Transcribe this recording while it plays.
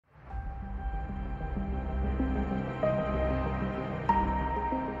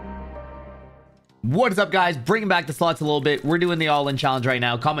What is up, guys? Bringing back the slots a little bit. We're doing the all-in challenge right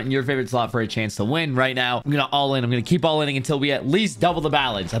now. Comment your favorite slot for a chance to win right now. I'm gonna all in. I'm gonna keep all inning until we at least double the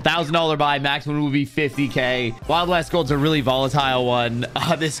balance. $1,000 buy, maximum would be 50k. Wild West Gold's a really volatile one.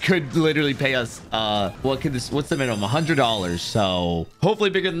 This could literally pay us what's the minimum? $100. So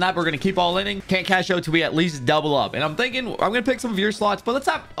hopefully bigger than that. We're gonna keep all inning. Can't cash out till we at least double up. And I'm thinking I'm gonna pick some of your slots, but let's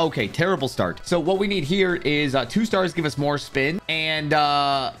have terrible start. So what we need here is 2 stars give us more spin, and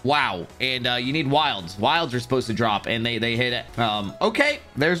wow, and you need wilds. Wilds are supposed to drop, and they hit it. Okay,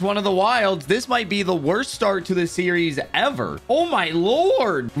 there's one of the wilds. This might be the worst start to the series ever. Oh my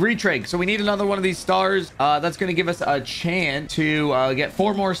lord. Retrig. So we need another one of these stars. That's going to give us a chance to get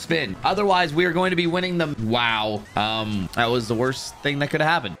 4 more spin. Otherwise, we are going to be winning them. Wow. That was the worst thing that could have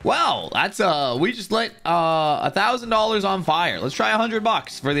happened. Well, that's we just lit $1,000 on fire. Let's try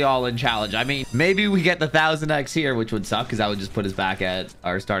 $100 for the all-in challenge. I mean, maybe we get the 1000x here, which would suck because that would just put us back at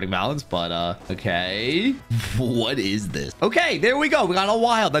our starting balance. But okay. What is this? Okay, there we go. We got a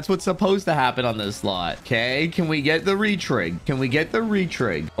wild. That's what's supposed to happen on this slot. Okay, can we get the retrig? Can we get the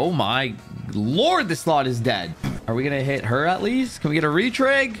retrig? Oh my lord, this slot is dead. Are we gonna hit her at least? Can we get a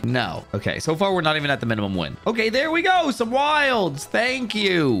retrig? No. Okay, so far we're not even at the minimum win. Okay, there we go. Some wilds. Thank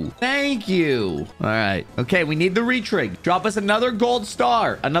you. Thank you. All right. Okay, we need the retrig. Drop us another gold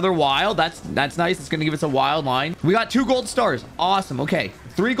star. Another wild. That's nice. It's gonna give us a wild line. We got 2 gold stars. Awesome. Okay.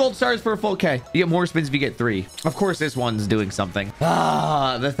 3 gold stars for a full K. You get more spins if you get 3. Of course, this one's doing something.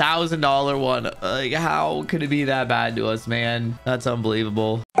 The $1,000 one. Like, how could it be that bad to us, man? That's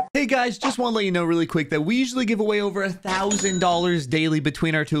unbelievable. Hey guys, just want to let you know really quick that we usually give away over $1,000 daily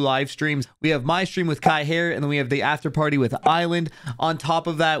between our 2 live streams. We have my stream with Kyharr, and then we have the after party with Island. On top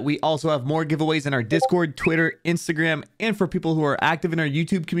of that, we also have more giveaways in our Discord, Twitter, Instagram, and for people who are active in our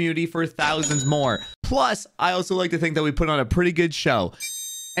YouTube community for thousands more. Plus, I also like to think that we put on a pretty good show.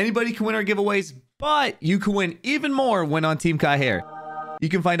 Anybody can win our giveaways, but you can win even more when on Team Kyharr. You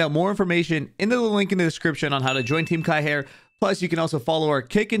can find out more information in the link in the description on how to join Team Kyharr. Plus, you can also follow our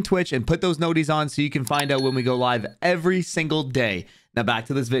Kick and Twitch and put those noties on so you can find out when we go live every single day. Now back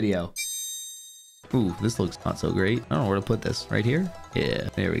to this video. Ooh, this looks not so great. I don't know where to put this. Right here? Yeah,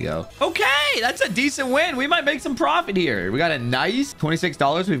 there we go. Okay, that's a decent win. We might make some profit here. We got a nice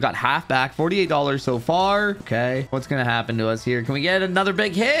 $26. We've got half back, $48 so far. Okay, what's gonna happen to us here? Can we get another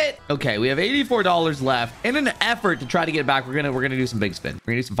big hit? Okay, we have $84 left. In an effort to try to get it back, we're gonna do some big spin.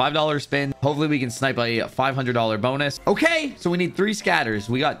 We're gonna do some $5 spin. Hopefully we can snipe a $500 bonus. Okay, so we need 3 scatters.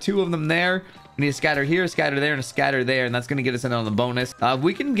 We got 2 of them there. We need a scatter here, a scatter there, and a scatter there, and that's going to get us in on the bonus. If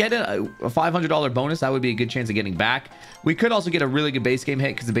we can get a $500 bonus, that would be a good chance of getting back. We could also get a really good base game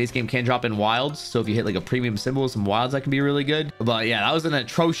hit because the base game can drop in wilds. So if you hit like a premium symbol with some wilds, that can be really good. But yeah, that was an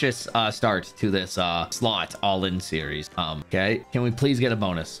atrocious start to this slot all-in series. Okay, can we please get a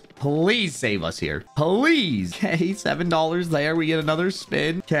bonus? Please save us here. Please. Okay, $7 there. We get another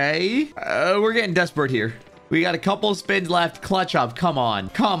spin. Okay, we're getting desperate here. We got a couple spins left. Clutch up. Come on.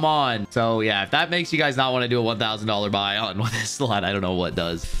 Come on. So, yeah, if that makes you guys not want to do a $1,000 buy on this slot, I don't know what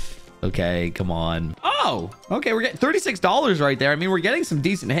does. Okay, come on. Oh, okay, we're getting $36 right there. I mean, we're getting some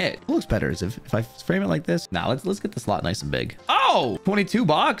decent hit. It looks better as if I frame it like this. Now, let's get the slot nice and big. Oh,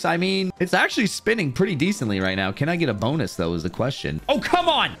 $22. I mean, it's actually spinning pretty decently right now. Can I get a bonus, though, is the question. Oh, come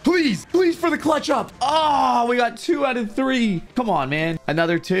on. Please, please for the clutch up. Oh, we got 2 out of 3. Come on, man.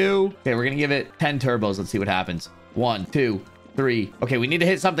 Another 2. Okay, we're going to give it 10 turbos. Let's see what happens. 1, 2, 3. Okay, we need to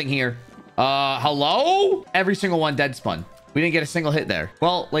hit something here. Hello? Every single one dead spun. We didn't get a single hit there.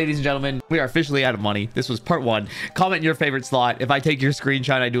 Well, ladies and gentlemen, we are officially out of money. This was part 1. Comment your favorite slot. If I take your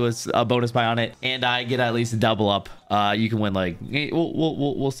screenshot, I do a bonus buy on it, and I get at least a double up. You can win like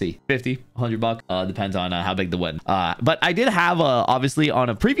we'll see, 50, $100. Depends on how big the win. But I did have obviously on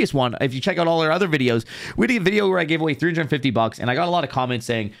a previous one. If you check out all our other videos, we did a video where I gave away $350, and I got a lot of comments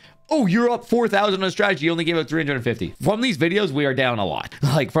saying, oh, you're up 4,000 on strategy. You only gave out 350. From these videos, we are down a lot.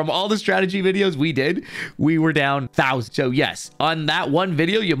 Like from all the strategy videos we did, we were down 1,000. So yes, on that one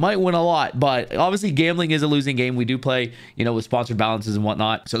video, you might win a lot, but obviously gambling is a losing game. We do play, with sponsored balances and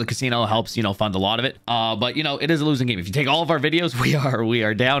whatnot. So the casino helps, fund a lot of it. But it is a losing game. If you take all of our videos, we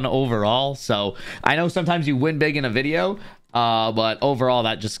are down overall. So I know sometimes you win big in a video, but overall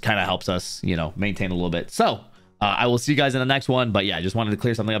that just kind of helps us, maintain a little bit. So I will see you guys in the next one. But yeah, I just wanted to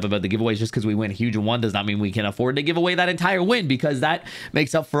clear something up about the giveaways. Just because we win huge in one does not mean we can afford to give away that entire win, because that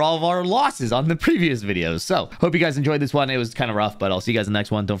makes up for all of our losses on the previous videos. So hope you guys enjoyed this one. It was kind of rough, but I'll see you guys in the next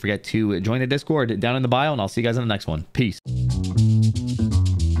one. Don't forget to join the Discord down in the bio, and I'll see you guys in the next one. Peace.